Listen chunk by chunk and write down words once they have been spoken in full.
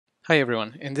Hi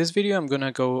everyone, in this video I'm going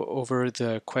to go over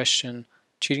the question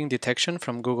cheating detection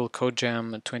from Google Code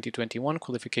Jam 2021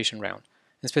 Qualification Round,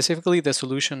 and specifically the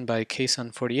solution by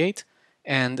Kson48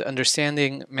 and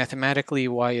understanding mathematically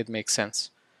why it makes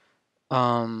sense.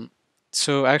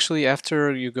 So actually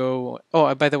after you go,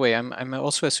 by the way, I'm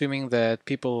also assuming that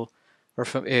people are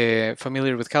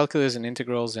familiar with calculus and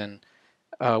integrals and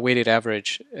weighted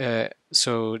average.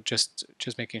 So just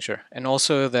making sure, and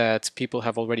also that people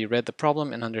have already read the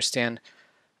problem and understand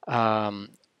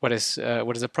what is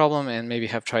the problem and maybe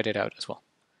have tried it out as well.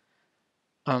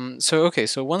 So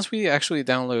once we actually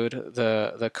download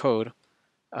the code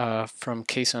from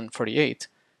Kson48,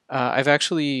 I've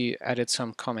actually added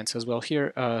some comments as well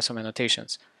here, some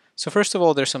annotations. So first of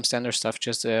all, there's some standard stuff,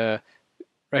 just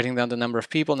writing down the number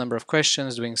of people, number of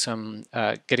questions, doing some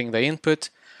getting the input.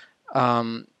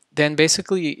 Then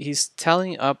basically he's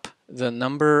tallying up the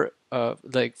number of,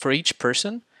 like, for each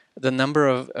person, the number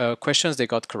of questions they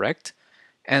got correct,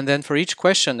 and then for each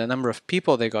question the number of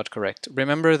people they got correct.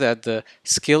 Remember that the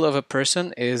skill of a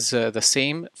person is the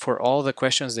same for all the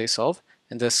questions they solve,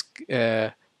 and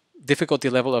the difficulty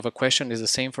level of a question is the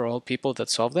same for all people that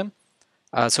solve them.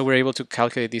 So we're able to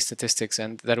calculate these statistics,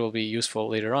 and that will be useful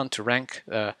later on to rank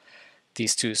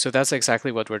these two. So that's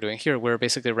exactly what we're doing here. We're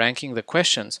basically ranking the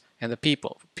questions and the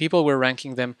people. People, we're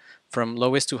ranking them from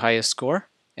lowest to highest score,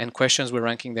 and questions, we're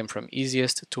ranking them from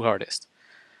easiest to hardest.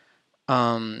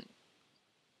 So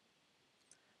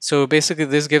basically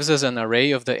this gives us an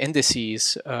array of the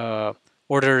indices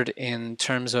ordered in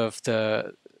terms of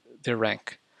their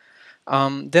rank.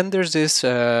 Then there's this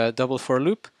double for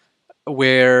loop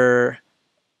where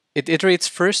it iterates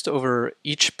first over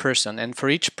each person, and for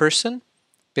each person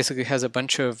basically has a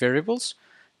bunch of variables,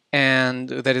 and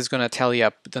that is going to tally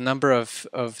up the number of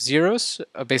zeros,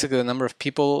 basically the number of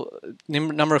people,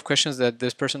 number of questions that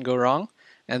this person go wrong,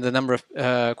 and the number of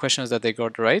questions that they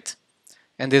got right,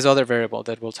 and this other variable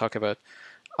that we'll talk about.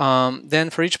 Then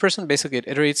for each person, basically it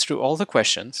iterates through all the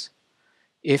questions.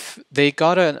 If they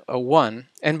got a 1,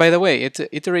 and by the way, it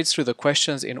iterates through the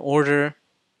questions in order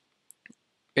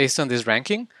based on this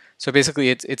ranking. So basically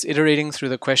it's iterating through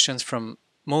the questions from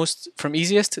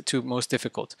easiest to most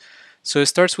difficult. So it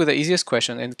starts with the easiest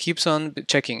question and keeps on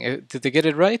checking. Did they get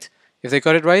it right? If they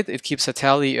got it right, it keeps a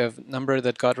tally of number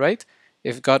that got right.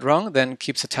 If got wrong, then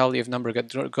keeps a tally of number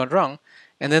got wrong.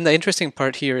 And then the interesting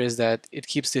part here is that it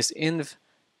keeps this inv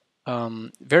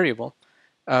variable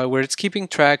where it's keeping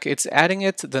track. It's adding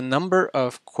it the number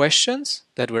of questions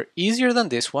that were easier than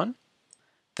this one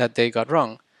that they got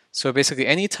wrong. So basically,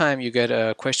 anytime you get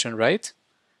a question right,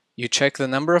 you check the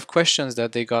number of questions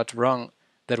that they got wrong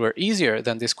that were easier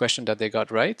than this question that they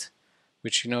got right,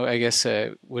 which, I guess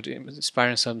would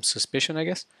inspire some suspicion, I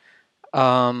guess.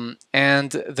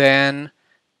 And then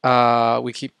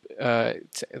we keep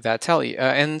that tally.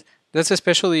 And that's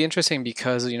especially interesting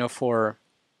because, for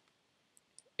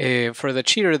the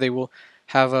cheater, they will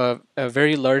have a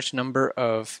very large number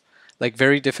of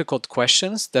very difficult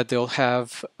questions that they'll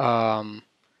have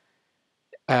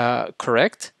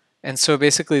correct, and so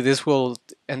basically this will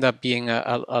end up being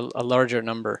a larger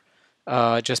number,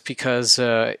 just because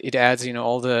it adds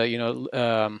all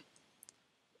the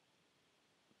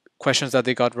questions that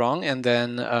they got wrong, and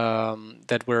then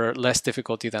that were less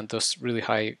difficulty than those really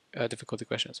high difficulty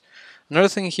questions. Another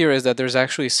thing here is that there's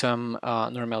actually some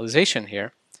normalization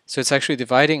here, so it's actually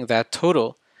dividing that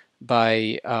total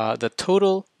by the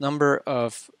total number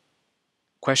of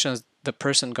questions the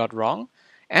person got wrong,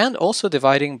 and also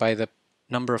dividing by the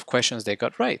number of questions they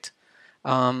got right.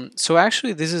 So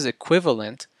actually this is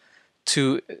equivalent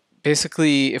to,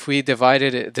 basically, if we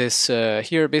divided this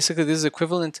here, basically this is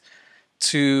equivalent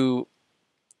to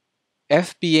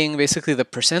F being basically the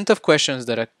percent of questions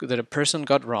that a person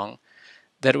got wrong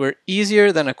that were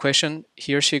easier than a question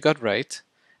he or she got right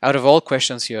out of all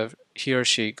questions he or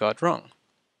she got wrong.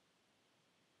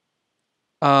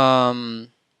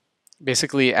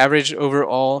 Basically average over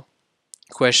all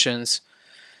questions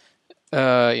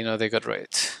they got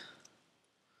right.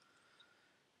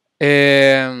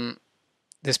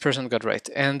 This person got right,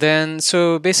 and then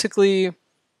so basically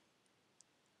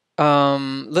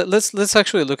let's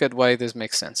actually look at why this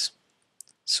makes sense.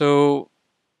 So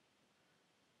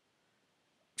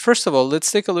first of all,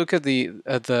 let's take a look at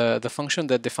the function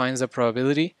that defines the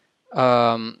probability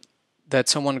that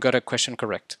someone got a question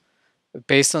correct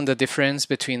based on the difference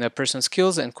between a person's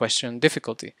skills and question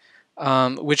difficulty,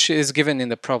 which is given in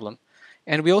the problem.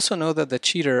 And we also know that the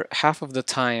cheater half of the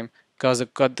time got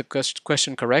the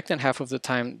question correct and half of the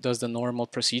time does the normal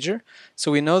procedure.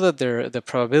 So we know that the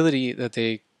probability that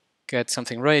they get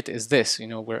something right is this,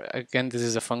 where again this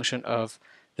is a function of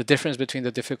the difference between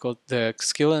the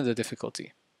skill and the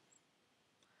difficulty.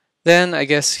 Then I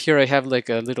guess here I have like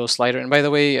a little slider. And by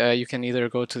the way, you can either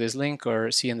go to this link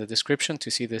or see in the description to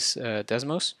see this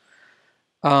Desmos.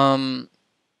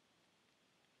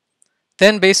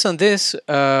 Then based on this,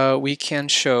 we can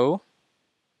show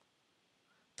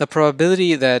the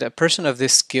probability that a person of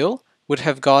this skill would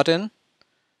have gotten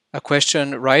a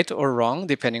question right or wrong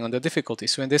depending on the difficulty.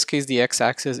 So in this case, the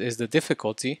x-axis is the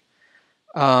difficulty,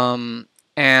 and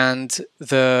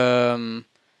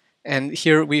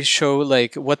here we show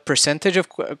like what percentage of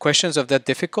questions of that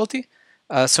difficulty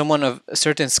someone of a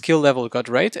certain skill level got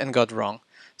right and got wrong.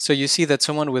 So you see that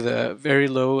someone with a very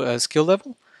low skill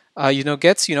level,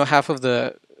 gets half of the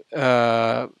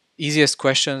easiest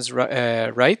questions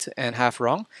right and half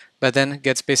wrong, but then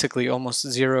gets basically almost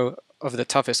zero of the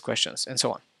toughest questions, and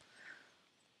so on.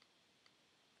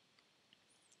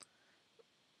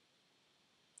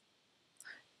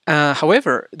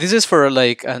 However, this is for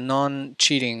like a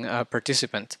non-cheating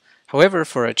participant. However,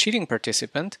 for a cheating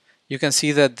participant, you can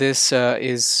see that this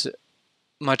is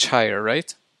much higher,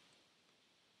 right?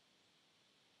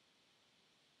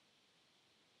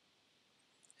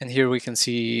 And here we can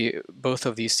see both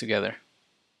of these together.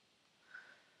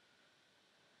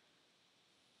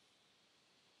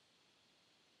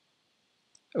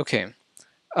 Okay,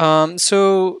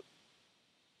 so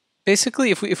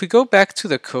basically, if we go back to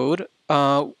the code,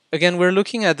 again, we're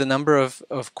looking at the number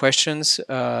of questions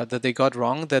that they got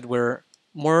wrong that were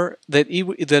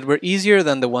that were easier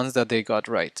than the ones that they got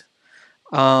right,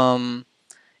 and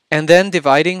then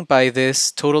dividing by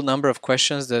this total number of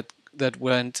questions that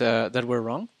were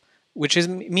wrong, which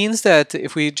means that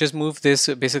if we just move this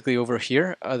basically over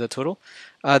here, the total,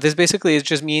 this basically it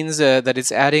just means that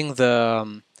it's adding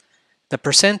the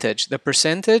percentage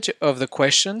of the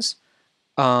questions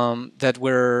that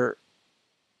were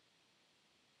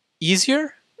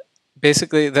easier,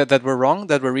 basically that were wrong,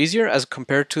 that were easier as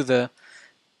compared to the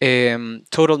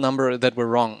total number that were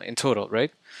wrong in total,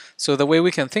 right? So the way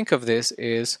we can think of this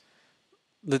is,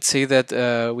 let's say that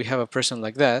we have a person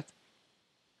like that.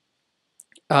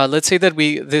 Let's say that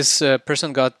this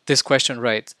person got this question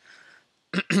right.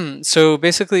 So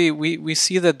basically, we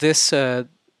see that this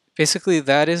basically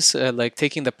that is like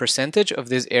taking the percentage of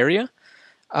this area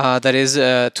that is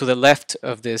to the left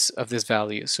of this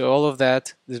value. So all of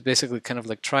that is basically kind of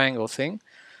like triangle thing,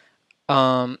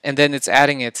 and then it's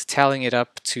tallying it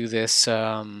up to this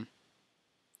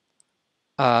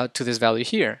value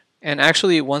here. And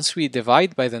actually, once we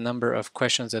divide by the number of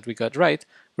questions that we got right,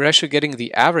 we're actually getting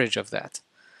the average of that.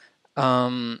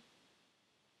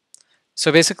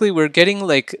 So basically, we're getting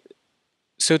like,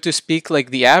 so to speak,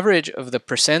 like the average of the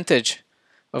percentage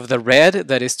of the red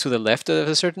that is to the left of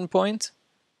a certain point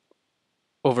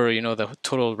over the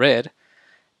total red,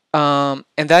 and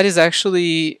that is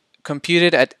actually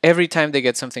computed at every time they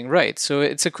get something right. So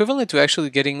it's equivalent to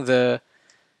actually getting the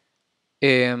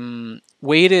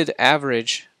weighted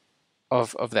average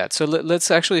of that. So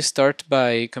let's actually start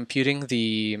by computing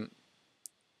the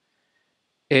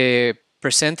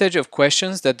percentage of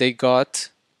questions that they got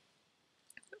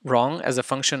wrong as a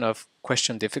function of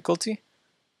question difficulty.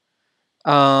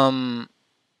 So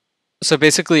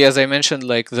basically, as I mentioned,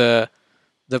 like the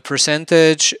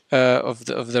percentage of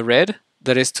the red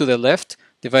that is to the left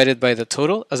divided by the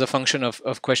total as a function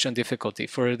of question difficulty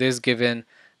for this given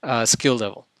skill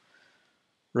level,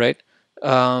 right?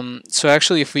 So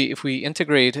actually, if we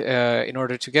integrate in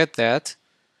order to get that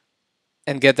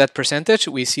and get that percentage,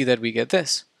 we see that we get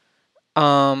this.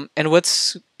 And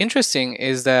what's interesting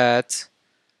is that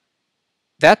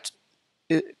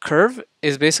curve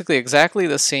is basically exactly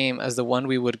the same as the one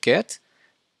we would get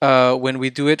when we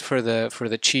do it for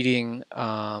the cheating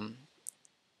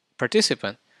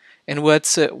participant. And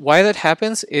why that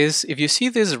happens is if you see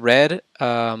this red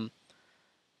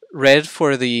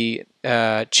for the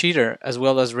cheater as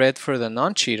well as red for the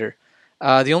non-cheater,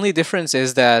 the only difference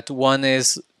is that one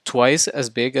is twice as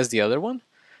big as the other one.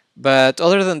 But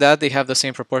other than that, they have the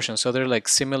same proportion, so they're like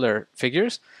similar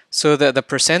figures. So the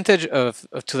percentage of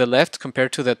to the left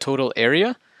compared to the total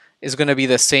area is going to be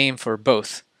the same for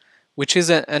both, which is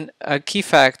a key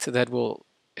fact that will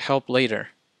help later.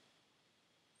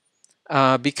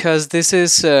 Because this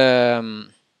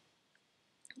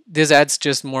adds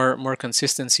just more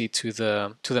consistency to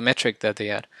the metric that they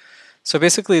add. So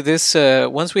basically, this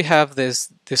once we have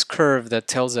this curve that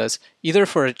tells us either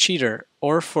for a cheater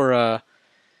or for a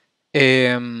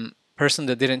person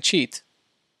that didn't cheat,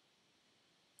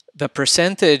 the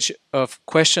percentage of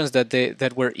questions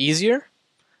that were easier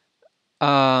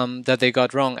that they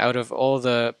got wrong out of all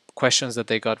the questions that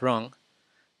they got wrong,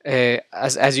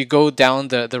 as you go down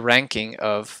the ranking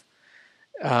of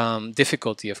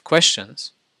difficulty of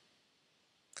questions.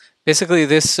 Basically,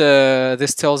 this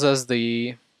tells us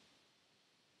this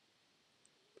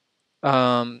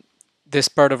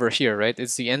part over here, right?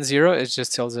 It's the n0. It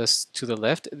just tells us to the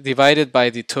left, divided by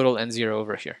the total n0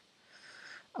 over here.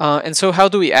 And so how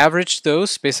do we average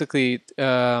those? Basically,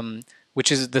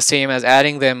 which is the same as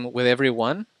adding them with every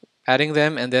one, adding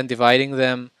them and then dividing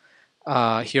them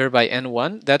here by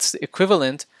n1. That's the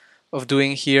equivalent of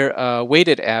doing here a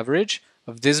weighted average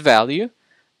of this value,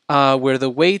 where the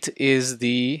weight is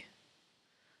these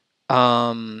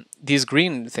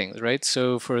green things, right?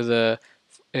 So for the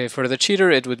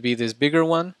cheater, it would be this bigger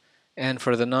one, and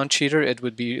for the non-cheater, it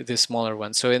would be this smaller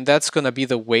one. So and that's going to be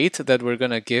the weight that we're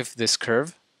going to give this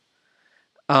curve.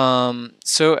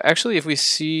 So actually, if we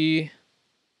see,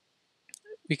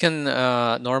 we can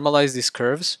normalize these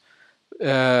curves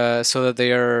so that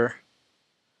they are,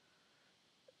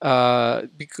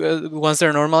 because once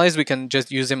they're normalized, we can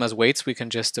just use them as weights. We can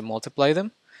just multiply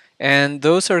them. And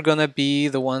those are going to be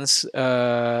the ones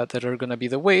that are going to be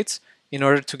the weights in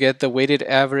order to get the weighted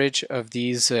average of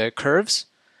these curves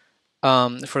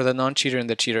for the non-cheater and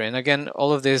the cheater. And again,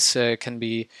 all of this can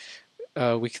be,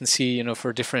 we can see,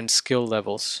 for different skill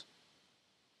levels.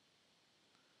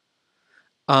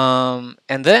 And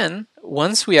then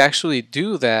once we actually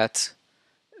do that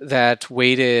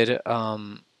weighted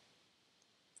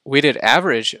weighted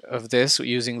average of this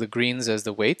using the greens as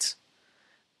the weights,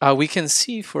 we can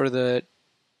see for the,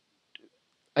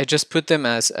 I just put them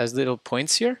as little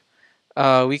points here.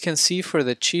 We can see for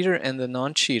the cheater and the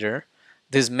non-cheater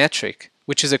this metric,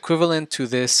 which is equivalent to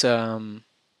this f,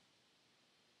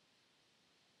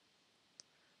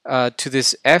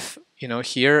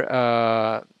 here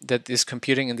that is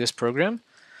computing in this program.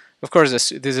 Of course,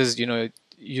 this is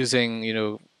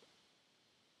using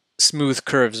smooth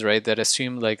curves, right? That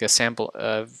assume like a sample,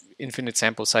 infinite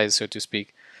sample size, so to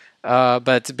speak.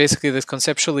 But basically, that's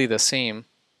conceptually the same.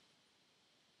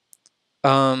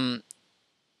 So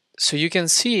you can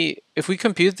see if we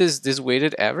compute this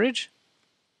weighted average,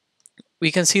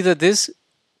 we can see that this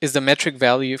is the metric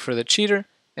value for the cheater,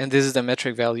 and this is the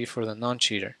metric value for the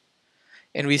non-cheater.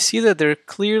 And we see that they're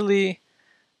clearly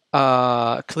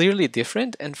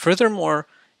different. And furthermore,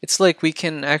 it's like we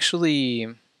can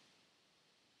actually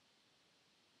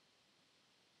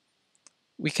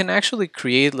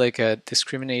create like a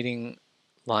discriminating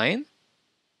line.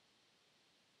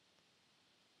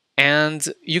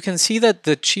 And you can see that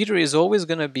the cheater is always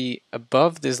going to be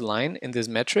above this line in this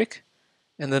metric,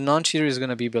 and the non-cheater is going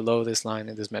to be below this line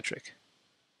in this metric.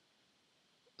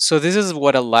 So this is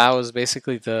what allows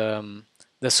basically the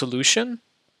solution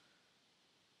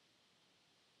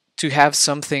to have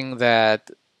something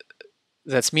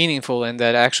that's meaningful and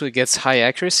that actually gets high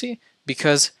accuracy,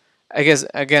 because I guess,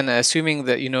 again, assuming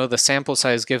that the sample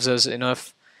size gives us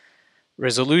enough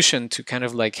resolution to kind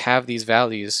of like have these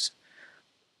values,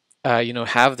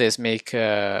 have this make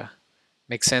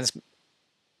sense,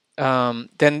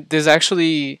 then this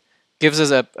actually gives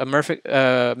us a metric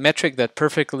that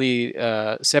perfectly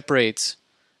separates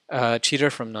cheater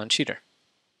from non-cheater.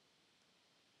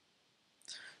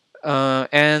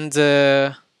 And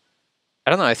I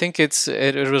don't know, I think it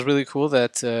was really cool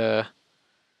that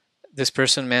this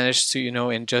person managed to,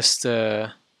 in just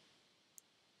how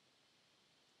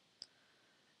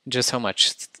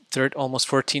much, almost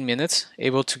 14 minutes,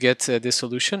 able to get this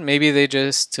solution. Maybe they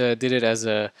just did it as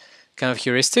a kind of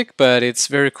heuristic, but it's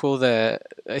very cool that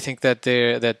I think that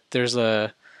there's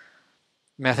a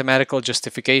mathematical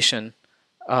justification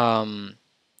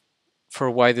for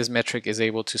why this metric is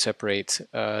able to separate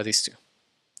these two.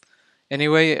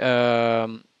 Anyway,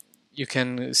 you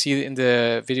can see in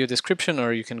the video description,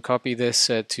 or you can copy this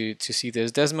to see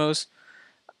this Desmos.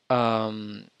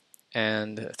 And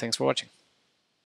thanks for watching.